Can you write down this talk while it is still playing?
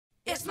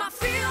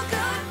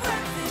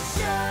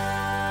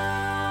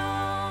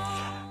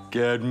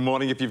Good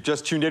morning. If you've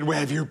just tuned in, where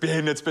have you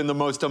been? It's been the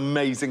most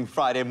amazing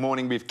Friday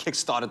morning. We've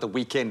kick-started the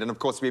weekend, and of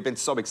course, we've been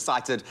so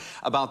excited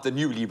about the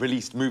newly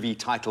released movie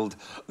titled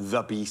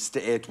The Beast.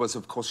 It was,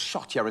 of course,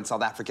 shot here in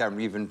South Africa, and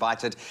we've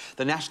invited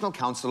the National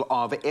Council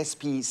of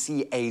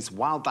SPCA's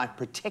Wildlife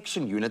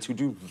Protection Unit, who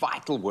do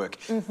vital work,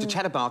 to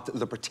chat about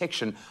the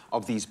protection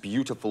of these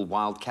beautiful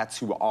wildcats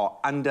who are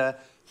under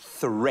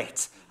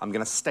threat. I'm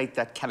going to state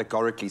that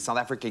categorically. South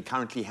Africa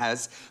currently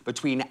has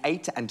between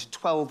 8,000 and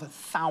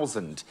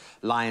 12,000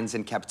 lions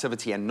in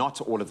captivity, and not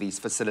all of these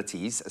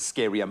facilities, a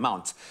scary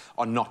amount,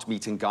 are not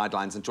meeting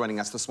guidelines. And joining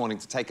us this morning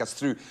to take us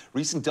through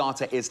recent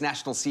data is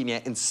National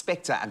Senior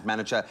Inspector and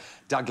Manager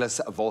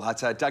Douglas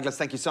Volhutter. Douglas,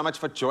 thank you so much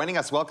for joining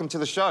us. Welcome to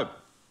the show.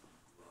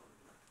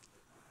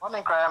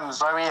 Morning, Graham,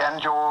 Zoe,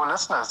 and your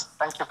listeners.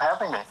 Thank you for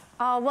having me.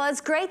 Oh, well, it's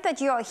great that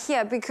you are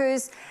here,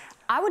 because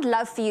I would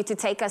love for you to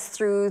take us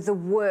through the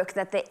work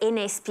that the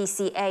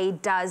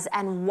NSPCA does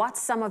and what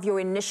some of your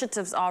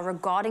initiatives are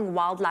regarding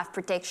wildlife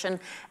protection,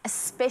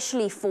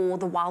 especially for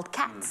the wild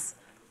cats.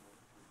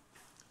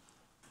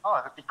 Oh,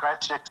 it would be great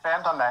to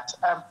expand on that.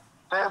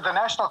 The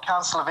National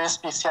Council of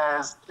SPCA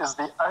is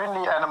the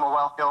only animal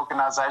welfare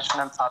organisation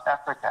in South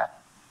Africa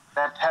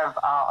that have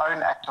our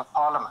own Act of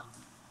Parliament.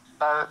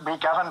 So we're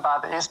governed by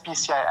the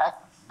SPCA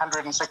Act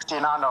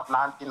 169 of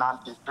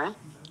 1993,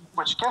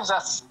 which gives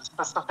us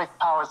specific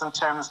powers in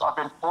terms of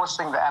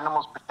enforcing the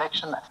Animals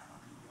Protection Act.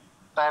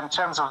 So in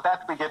terms of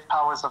that, we get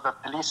powers of a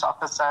police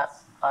officer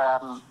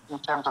in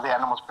terms of the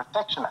Animals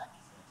Protection Act.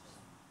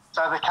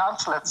 So the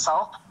council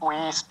itself,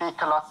 we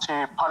speak a lot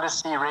to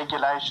policy,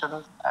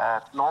 regulation,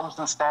 norms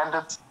and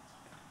standards.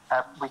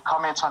 We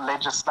comment on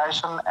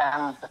legislation,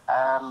 and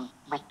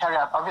we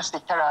obviously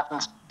carry out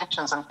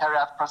inspections and carry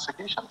out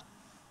prosecutions.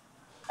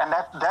 And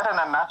that in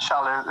a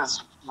nutshell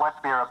is what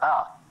we're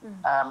about.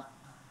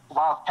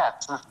 Wild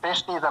cats, and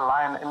especially the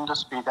lion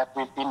industry that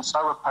we've been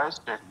so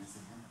opposed to.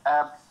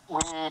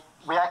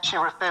 We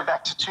actually refer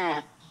back to two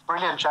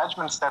brilliant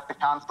judgments that the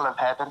council have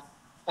had. And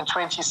in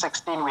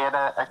 2016, we had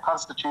a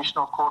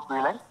constitutional court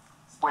ruling,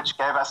 which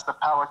gave us the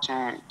power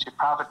to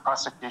private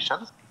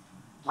prosecutions.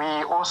 We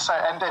also,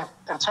 and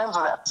in terms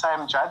of that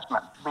same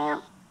judgment,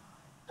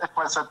 it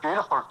was a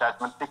beautiful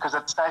judgment because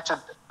it stated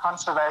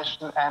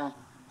conservation and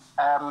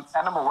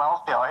animal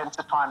welfare are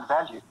intertwined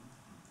value.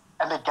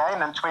 And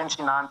again, in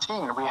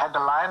 2019, we had the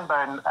lion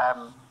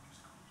bone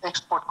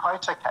export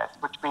quota case,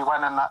 which we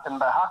won in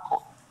the High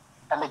Court.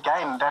 And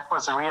again, that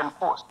was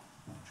reinforced.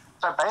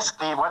 So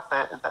basically, what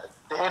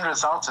the end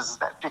result is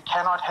that you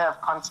cannot have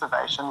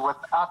conservation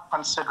without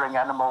considering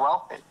animal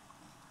welfare.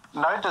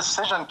 No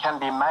decision can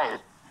be made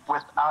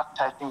without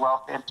taking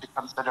welfare into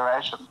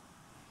consideration.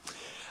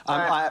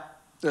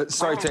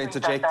 Sorry to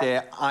interject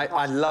there.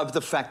 I love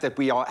the fact that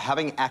we are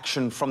having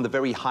action from the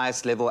very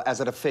highest level as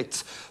it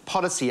affects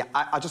policy.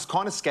 I just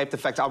can't escape the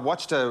fact I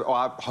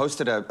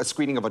hosted a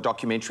screening of a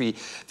documentary,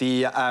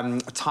 the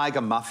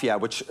Tiger Mafia,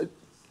 which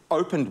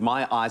opened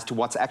my eyes to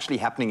what's actually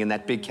happening in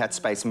that big cat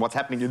space and what's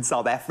happening in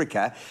South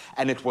Africa,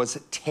 and it was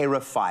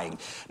terrifying.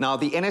 Now,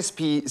 the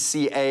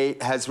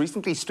NSPCA has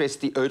recently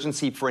stressed the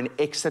urgency for an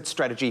exit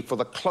strategy for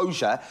the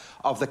closure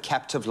of the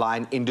captive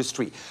lion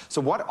industry. So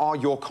what are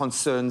your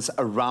concerns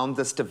around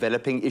this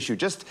developing issue?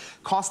 Just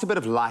cast a bit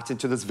of light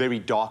into this very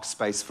dark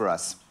space for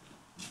us.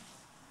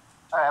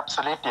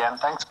 Absolutely, and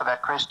thanks for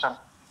that question.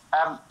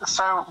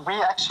 So we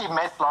actually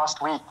met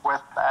last week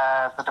with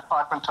the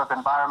Department of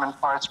Environment,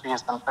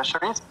 Forestries and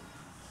Fisheries,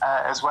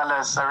 as well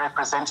as a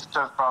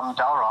representative from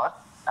DELRAD,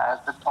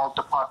 the old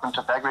Department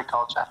of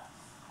Agriculture.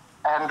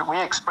 And we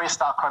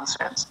expressed our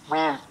concerns.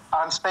 We're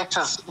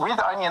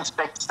the only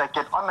inspectors that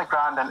get on the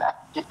ground and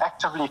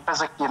actively,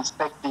 physically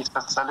inspect these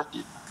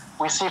facilities.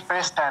 We see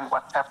firsthand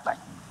what's happening.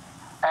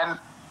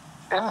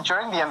 And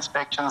during the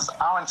inspections,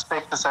 our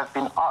inspectors have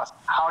been asked,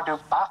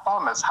 by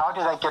farmers, how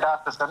do they get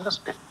out this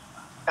industry?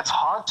 It's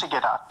hard to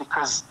get out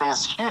because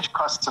there's huge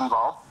costs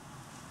involved.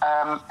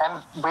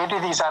 And where do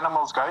these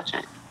animals go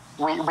to?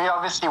 We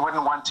obviously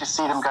wouldn't want to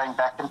see them going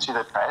back into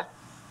the trade.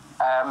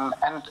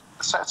 And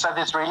so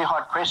there's really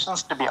hard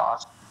questions to be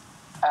asked.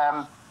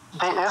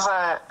 There is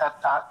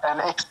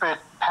an expert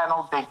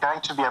panel they're going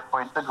to be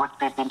appointed, which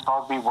we've been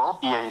told we will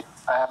be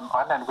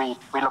on, and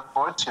we look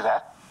forward to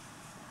that.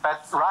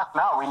 But right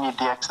now, we need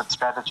the exit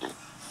strategy.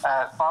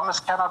 Farmers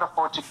cannot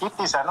afford to keep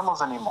these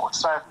animals anymore.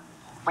 So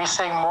we're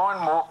seeing more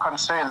and more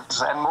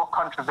concerns and more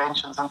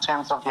contraventions in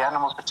terms of the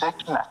Animals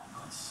Protection Act.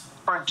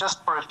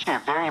 Just for a few,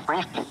 very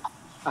briefly,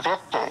 vet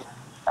care,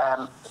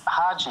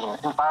 hygiene,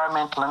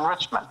 environmental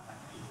enrichment,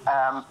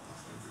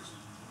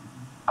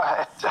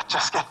 it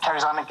just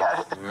carries on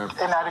again.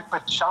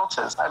 Inadequate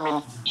shelters. I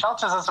mean,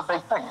 shelters is a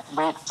big thing.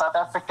 South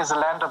Africa is a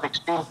land of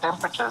extreme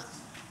temperatures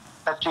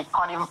that you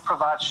can't even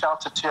provide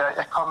shelter to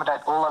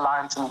accommodate all the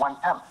lions in one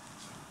camp.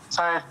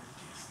 So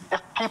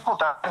if people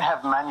don't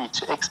have money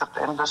to exit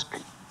the industry,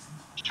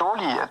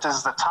 surely it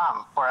is the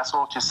time for us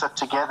all to sit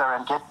together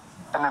and get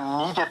an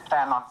immediate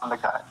plan on the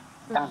go,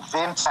 and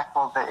then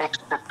tackle the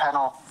expert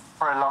panel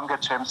for a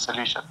longer-term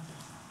solution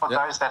for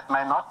those that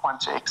may not want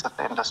to exit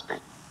the industry.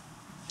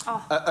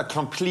 A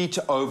complete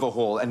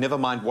overhaul, and never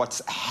mind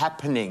what's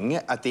happening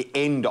at the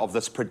end of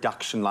this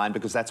production line,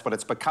 because that's what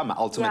it's become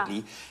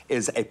ultimately,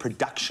 is a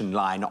production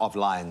line of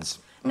lions.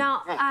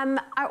 Now,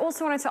 I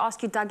also wanted to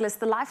ask you, Douglas,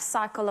 the life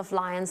cycle of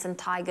lions and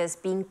tigers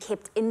being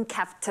kept in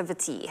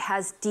captivity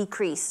has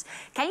decreased.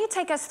 Can you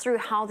take us through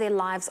how their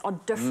lives are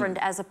different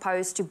as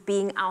opposed to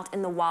being out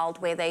in the wild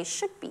where they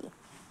should be?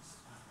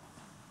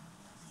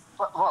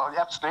 Well,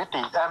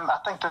 absolutely. I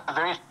think the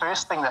very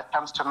first thing that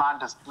comes to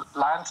mind is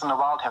lions in the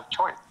wild have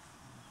choice.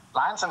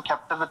 Lions in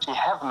captivity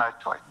have no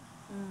choice.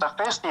 So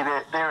firstly,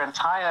 their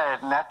entire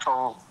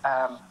natural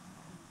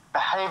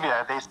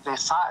behavior,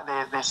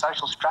 their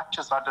social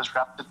structures are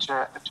disrupted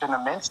to an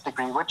immense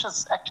degree, which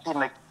is actually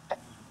in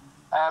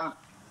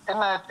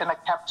a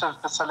captive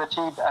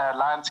facility.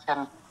 Lions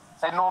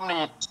they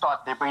normally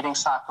start their breeding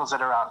cycles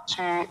at around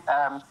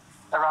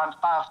around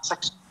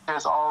 5-6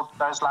 years old.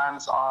 Those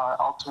lions are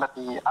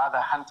ultimately either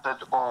hunted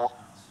or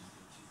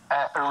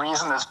a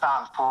reason is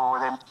found for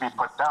them to be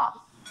put down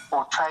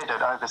or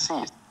traded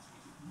overseas.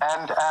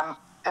 And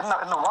in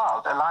the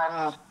wild, a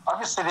lion,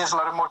 obviously there's a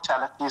lot of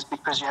mortalities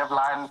because you have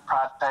lion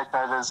pride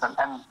takeovers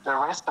and the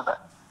rest of it.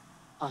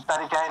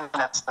 But again,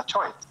 that's the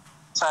choice.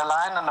 So a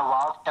lion in the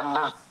wild can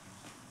live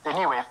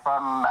anywhere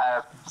from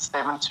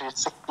 7 to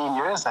 16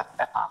 years at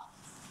time.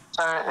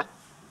 So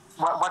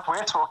what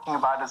we're talking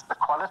about is the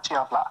quality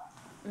of life.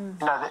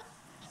 You know,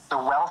 the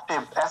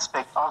welfare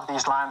aspect of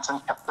these lions in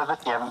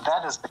captivity, and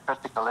that is the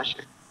critical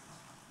issue.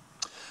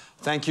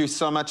 Thank you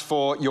so much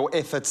for your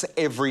efforts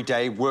every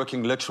day,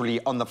 working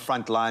literally on the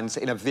front lines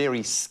in a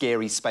very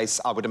scary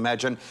space, I would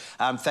imagine.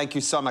 Thank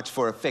you so much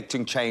for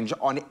affecting change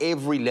on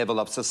every level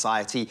of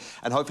society,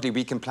 and hopefully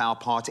we can play our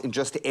part in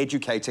just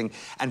educating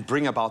and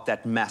bring about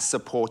that mass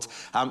support.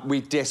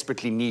 We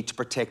desperately need to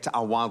protect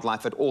our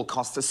wildlife at all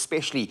costs,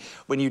 especially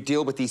when you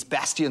deal with these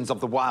bastions of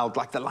the wild,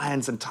 like the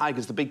lions and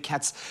tigers, the big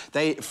cats.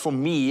 They, for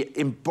me,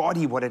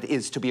 embody what it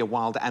is to be a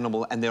wild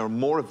animal, and there are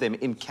more of them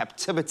in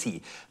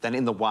captivity than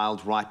in the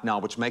wild right now,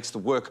 which makes the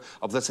work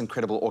of this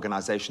incredible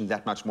organization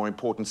that much more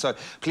important. So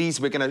please,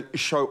 we're going to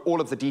show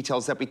all of the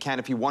details that we can.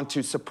 If you want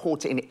to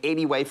support in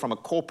any way from a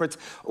corporate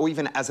or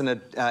even as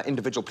an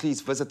individual, please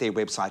visit their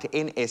website,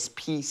 nspca.co.za.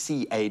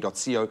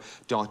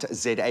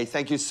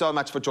 Thank you so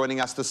much for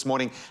joining us this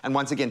morning. And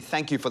once again,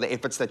 thank you for the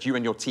efforts that you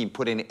and your team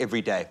put in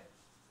every day.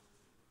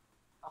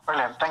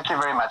 Brilliant. Thank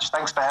you very much.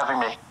 Thanks for having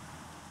me.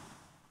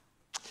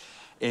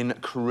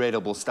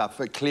 Incredible stuff.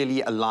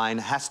 Clearly, a line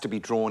has to be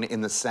drawn in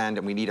the sand,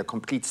 and we need a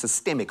complete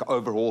systemic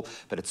overhaul,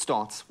 but it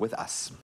starts with us.